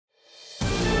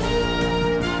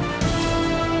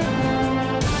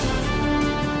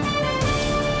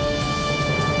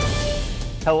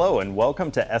Hello and welcome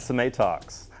to SMA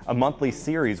Talks, a monthly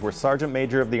series where Sergeant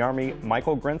Major of the Army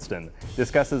Michael Grinston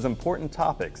discusses important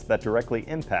topics that directly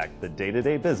impact the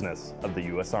day-to-day business of the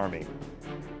U.S. Army.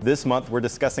 This month we're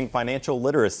discussing financial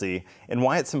literacy and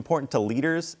why it's important to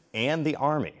leaders and the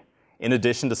Army. In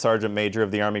addition to Sergeant Major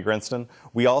of the Army Grinston,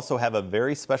 we also have a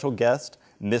very special guest,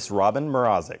 Miss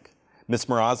Mroszczyk. Miss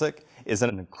Mroszczyk is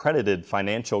an accredited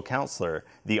financial counselor,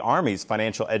 the Army's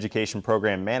financial education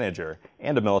program manager,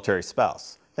 and a military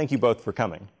spouse. Thank you both for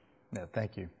coming. Yeah,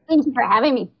 thank you. Thank you for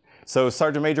having me. So,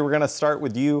 Sergeant Major, we're going to start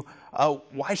with you.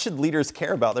 Why should leaders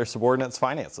care about their subordinates'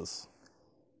 finances?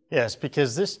 Yes,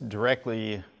 because this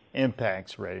directly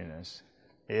impacts readiness.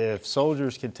 If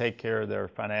soldiers can take care of their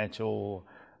financial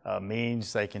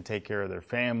means, they can take care of their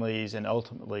families, and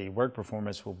ultimately work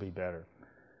performance will be better.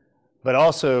 But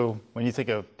also, when you think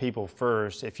of people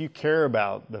first, if you care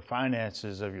about the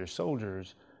finances of your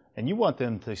soldiers and you want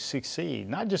them to succeed,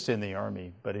 not just in the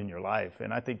Army, but in your life,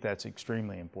 and I think that's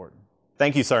extremely important.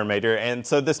 Thank you, Sergeant Major. And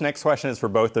so this next question is for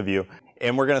both of you.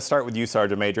 And we're going to start with you,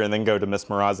 Sergeant Major, and then go to Ms.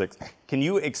 Mroszczyk. Can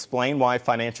you explain why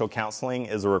financial counseling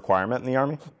is a requirement in the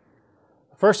Army?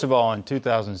 First of all, in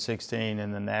 2016,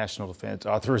 in the National Defense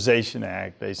Authorization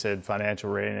Act, they said financial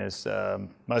readiness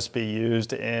must be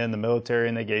used in the military,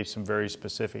 and they gave some very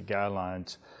specific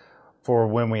guidelines for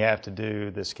when we have to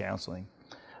do this counseling.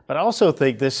 But I also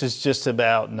think this is just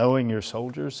about knowing your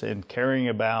soldiers and caring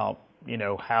about,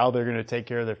 how they're going to take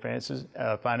care of their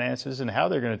finances and how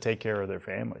they're going to take care of their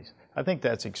families. I think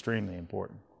that's extremely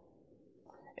important.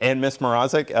 And Ms.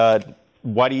 Mroszczyk,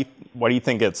 why do you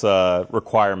think it's a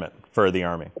requirement for the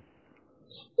Army?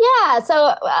 Yeah,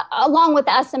 so along with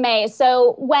SMA,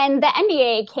 so when the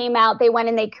NBA came out, they went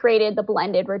and they created the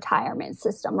blended retirement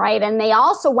system, right? And they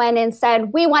also went and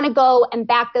said, we want to go and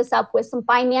back this up with some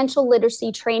financial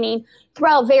literacy training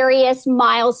throughout various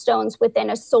milestones within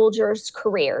a soldier's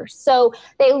career. So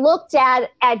they looked at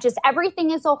just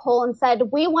everything as a whole and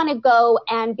said, we want to go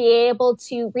and be able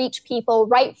to reach people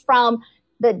right from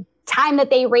the time that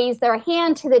they raise their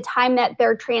hand to the time that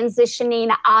they're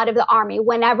transitioning out of the Army,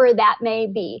 whenever that may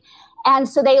be. And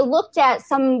so they looked at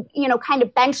some, kind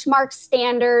of benchmark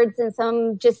standards and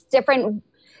some just different,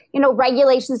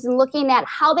 regulations and looking at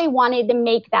how they wanted to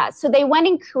make that. So they went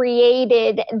and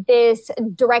created this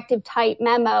directive type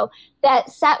memo that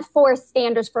set forth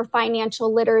standards for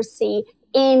financial literacy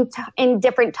in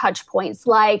different touch points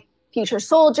like future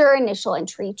soldier, initial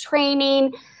entry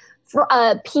training, for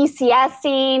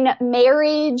PCSing,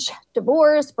 marriage,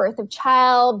 divorce, birth of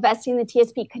child, vesting the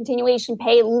TSP, continuation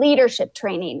pay, leadership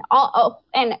training,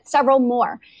 and several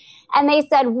more. And they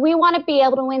said, we want to be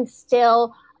able to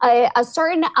instill a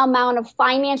certain amount of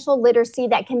financial literacy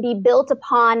that can be built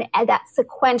upon that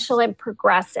sequential and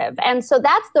progressive. And so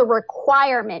that's the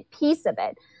requirement piece of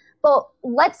it. But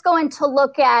let's go into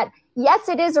look at, yes,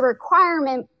 it is a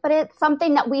requirement, but it's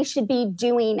something that we should be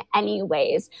doing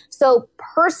anyways. So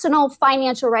personal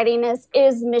financial readiness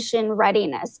is mission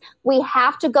readiness. We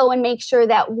have to go and make sure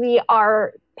that we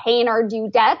are paying our due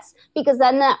debts, because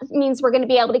then that means we're going to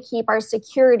be able to keep our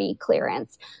security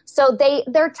clearance. So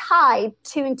they're tied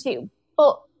two and two.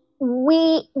 But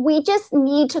we just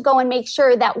need to go and make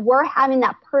sure that we're having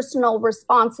that personal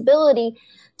responsibility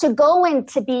to go and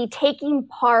to be taking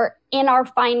part in our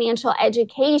financial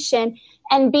education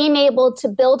and being able to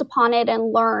build upon it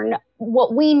and learn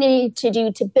what we need to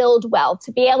do to build wealth,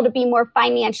 to be able to be more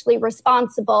financially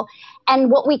responsible,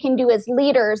 and what we can do as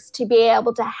leaders to be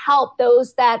able to help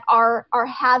those that are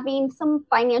having some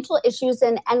financial issues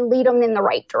and lead them in the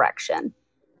right direction.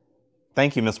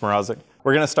 Thank you, Ms. Mroszczyk.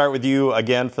 We're going to start with you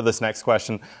again for this next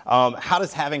question. How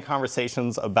does having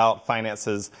conversations about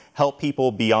finances help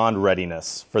people beyond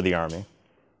readiness for the Army?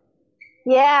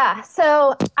 Yeah,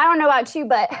 so I don't know about you,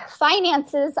 but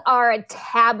finances are a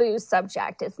taboo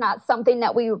subject. It's not something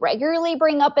that we regularly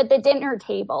bring up at the dinner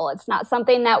table. It's not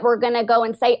something that we're going to go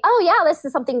and say, oh yeah, this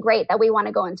is something great that we want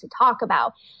to go into talk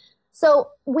about. So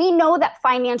we know that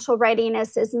financial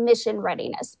readiness is mission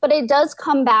readiness, but it does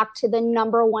come back to the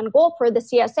number one goal for the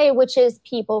CSA, which is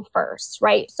people first,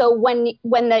 right? So when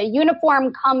the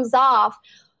uniform comes off,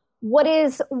 what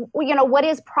is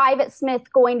Private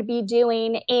Smith going to be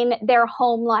doing in their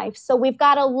home life? So we've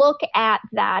got to look at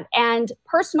that. And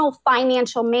personal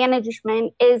financial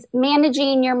management is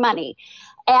managing your money.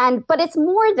 But it's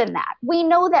more than that. We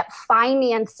know that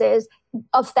finances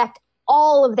affect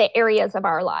all of the areas of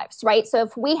our lives, right? So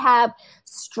if we have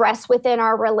stress within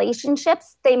our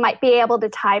relationships, they might be able to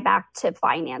tie back to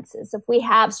finances. If we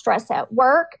have stress at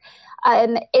work,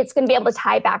 it's going to be able to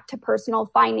tie back to personal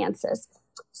finances.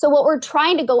 So what we're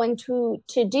trying to go into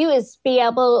to do is be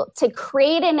able to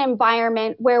create an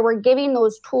environment where we're giving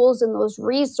those tools and those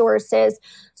resources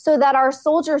so that our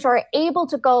soldiers are able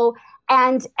to go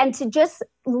and to just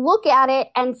look at it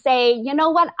and say, you know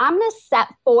what, I'm going to set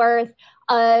forth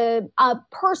a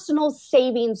personal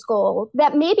savings goal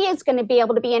that maybe is going to be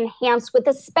able to be enhanced with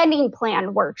a spending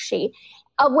plan worksheet,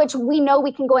 of which we know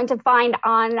we can go into find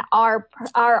on our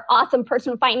awesome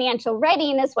personal financial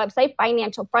readiness website,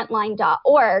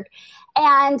 financialfrontline.org.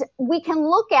 And we can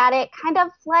look at it kind of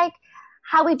like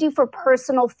how we do for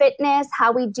personal fitness,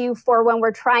 how we do for when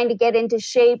we're trying to get into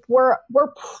shape. We're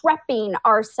prepping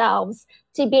ourselves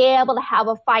to be able to have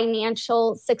a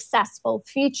financial successful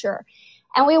future.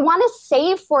 And we want to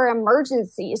save for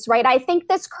emergencies, right? I think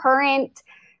this current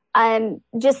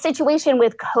just situation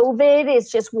with COVID is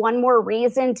just one more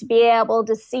reason to be able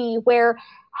to see where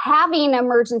having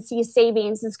emergency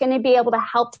savings is going to be able to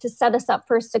help to set us up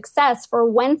for success for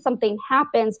when something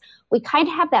happens. We kind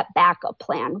of have that backup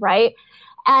plan, right?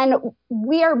 And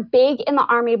we are big in the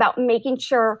Army about making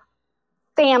sure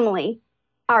family,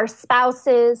 our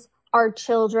spouses, our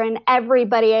children,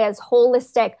 everybody is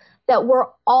holistic, that we're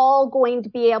all going to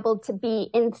be able to be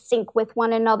in sync with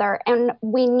one another. And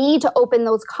we need to open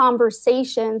those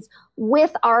conversations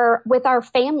with our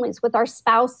families, with our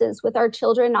spouses, with our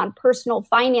children on personal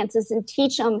finances, and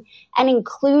teach them and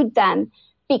include them,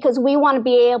 because we want to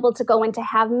be able to go into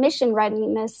have mission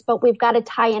readiness, but we've got to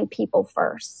tie in people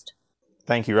first.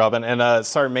 Thank you, Robin. And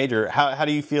Sergeant Major, how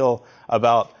do you feel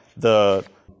about the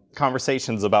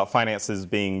conversations about finances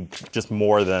being just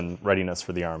more than readiness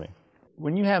for the Army?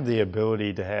 When you have the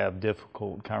ability to have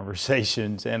difficult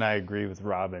conversations, and I agree with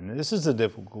Robin, this is a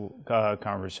difficult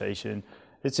conversation.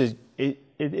 It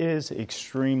is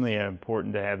extremely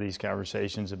important to have these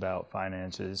conversations about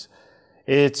finances.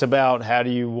 It's about how do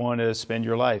you want to spend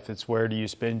your life. It's where do you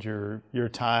spend your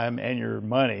time and your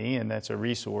money, and that's a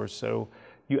resource. So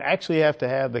you actually have to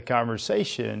have the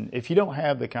conversation. If you don't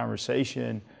have the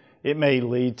conversation, it may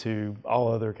lead to all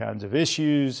other kinds of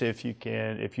issues. If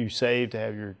you save to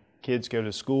have your kids go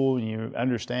to school and you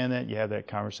understand that, you have that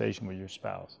conversation with your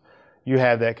spouse. You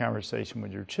have that conversation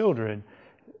with your children.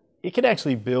 It can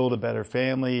actually build a better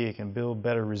family. It can build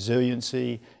better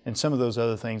resiliency, and some of those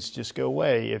other things just go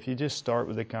away if you just start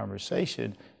with the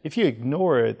conversation. If you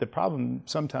ignore it, the problem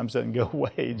sometimes doesn't go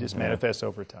away. It just manifests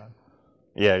over time.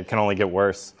 Yeah, it can only get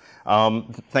worse.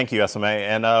 Thank you, SMA.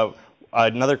 And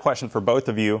another question for both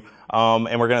of you,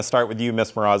 and we're going to start with you,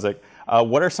 Ms. Mroszczyk.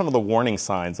 What are some of the warning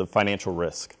signs of financial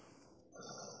risk?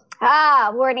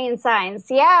 Warning signs.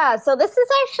 Yeah. So this is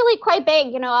actually quite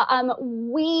big.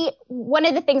 One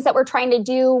of the things that we're trying to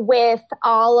do with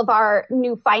all of our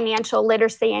new financial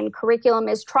literacy and curriculum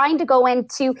is trying to go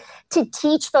into to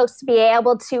teach folks to be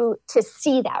able to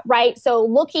see that, right? So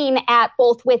looking at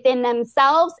both within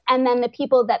themselves and then the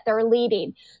people that they're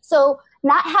leading. So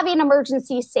not having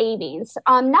emergency savings,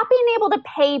 not being able to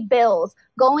pay bills,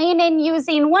 going and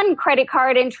using one credit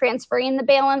card and transferring the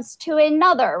balance to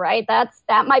another, right? That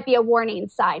might be a warning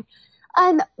sign.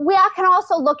 We can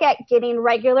also look at getting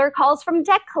regular calls from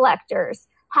debt collectors,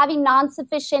 having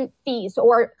non-sufficient fees,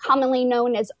 or commonly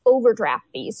known as overdraft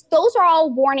fees. Those are all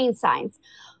warning signs.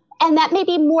 And that may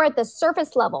be more at the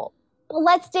surface level, but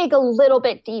let's dig a little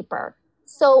bit deeper.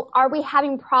 So are we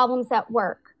having problems at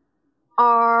work?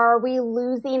 Are we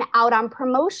losing out on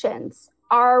promotions?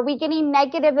 Are we getting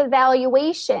negative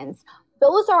evaluations?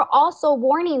 Those are also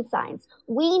warning signs.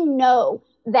 We know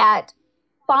that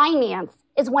finance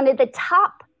is one of the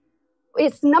top,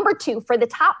 it's number 2 for the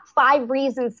top 5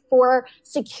 reasons for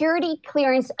security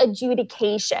clearance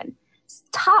adjudication.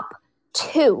 Top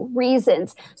 2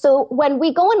 reasons. So when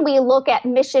we go and we look at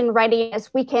mission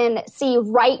readiness, we can see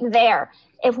right there,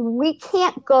 if we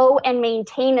can't go and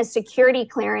maintain a security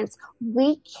clearance,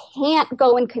 we can't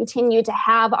go and continue to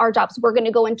have our jobs. We're going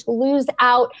to go into lose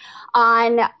out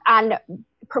on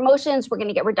promotions. We're going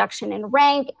to get reduction in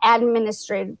rank,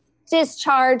 administrative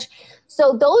discharge.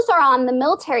 So those are on the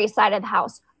military side of the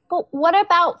house. But what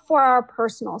about for our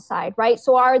personal side, right?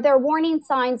 So are there warning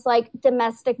signs like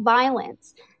domestic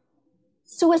violence,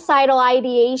 suicidal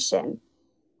ideation?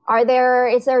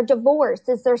 Is there divorce?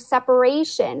 Is there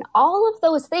separation? All of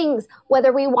those things,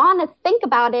 whether we want to think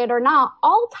about it or not,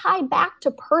 all tie back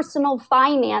to personal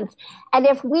finance. And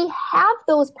if we have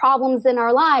those problems in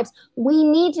our lives, we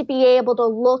need to be able to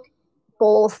look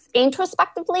both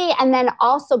introspectively and then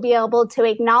also be able to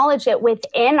acknowledge it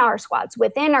within our squads,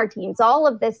 within our teams, all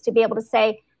of this to be able to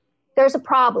say, there's a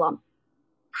problem.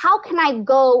 How can I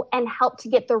go and help to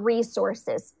get the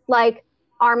resources like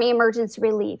Army Emergency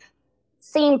Relief,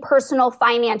 seeing personal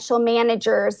financial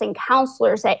managers and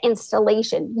counselors at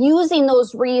installation, using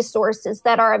those resources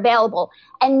that are available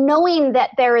and knowing that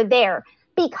they're there,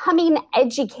 becoming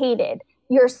educated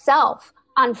yourself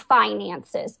on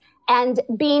finances and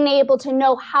being able to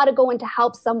know how to go in to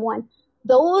help someone.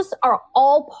 Those are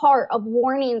all part of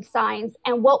warning signs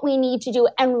and what we need to do.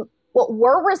 And what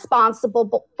we're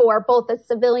responsible for, both as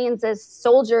civilians, as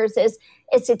soldiers, is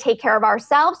to take care of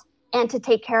ourselves and to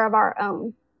take care of our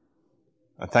own.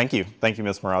 Thank you. Thank you,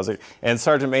 Ms. Mroszczyk. And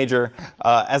Sergeant Major,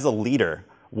 as a leader,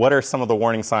 what are some of the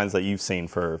warning signs that you've seen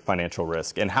for financial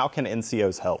risk, and how can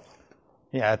NCOs help?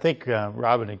 Yeah, I think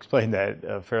Robin explained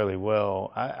that fairly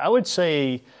well. I would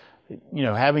say,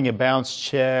 having a bounce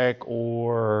check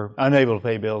or unable to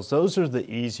pay bills, those are the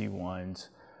easy ones.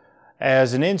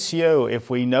 As an NCO, if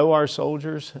we know our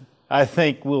soldiers, I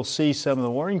think we'll see some of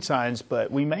the warning signs, but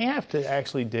we may have to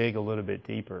actually dig a little bit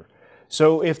deeper.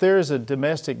 So if there is a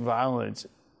domestic violence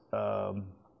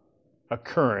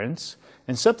occurrence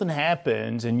and something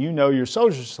happens and your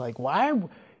soldiers, like,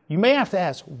 you may have to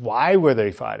ask, why were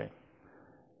they fighting?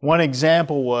 One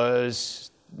example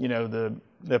was,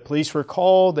 the police were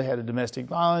called, they had a domestic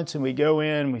violence, and we go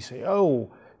in, we say,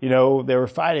 they were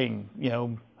fighting,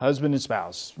 husband and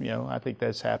spouse. I think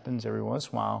that happens every once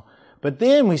in a while. But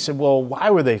then we said, well, why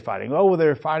were they fighting? Oh, well, they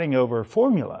were fighting over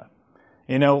formula.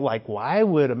 Why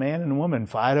would a man and a woman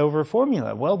fight over a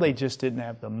formula? Well, they just didn't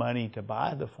have the money to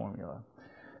buy the formula.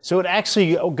 So it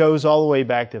actually goes all the way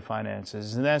back to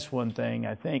finances. And that's one thing,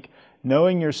 I think,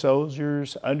 knowing your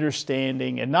soldiers,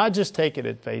 understanding, and not just take it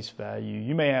at face value.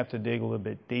 You may have to dig a little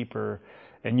bit deeper,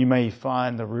 and you may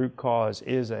find the root cause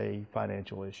is a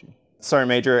financial issue. Sergeant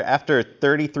Major, after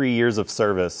 33 years of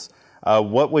service,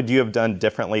 what would you have done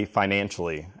differently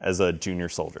financially as a junior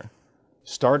soldier?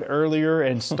 Start earlier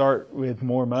and start with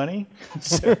more money.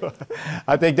 So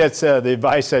I think that's the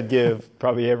advice I'd give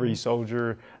probably every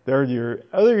soldier. The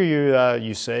earlier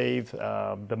you save,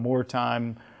 the more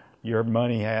time your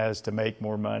money has to make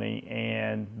more money.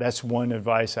 And that's one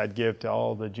advice I'd give to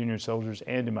all the junior soldiers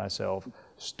and to myself.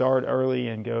 Start early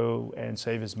and go and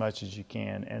save as much as you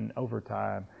can. And over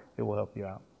time, it will help you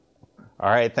out. All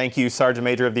right, thank you, Sergeant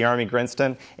Major of the Army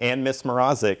Grinston and Ms.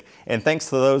 Mroszczyk. And thanks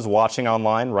to those watching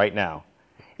online right now.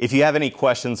 If you have any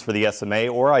questions for the SMA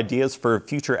or ideas for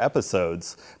future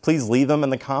episodes, please leave them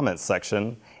in the comments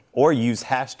section or use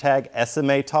hashtag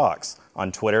SMA Talks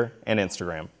on Twitter and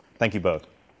Instagram. Thank you both.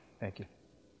 Thank you.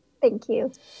 Thank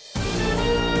you.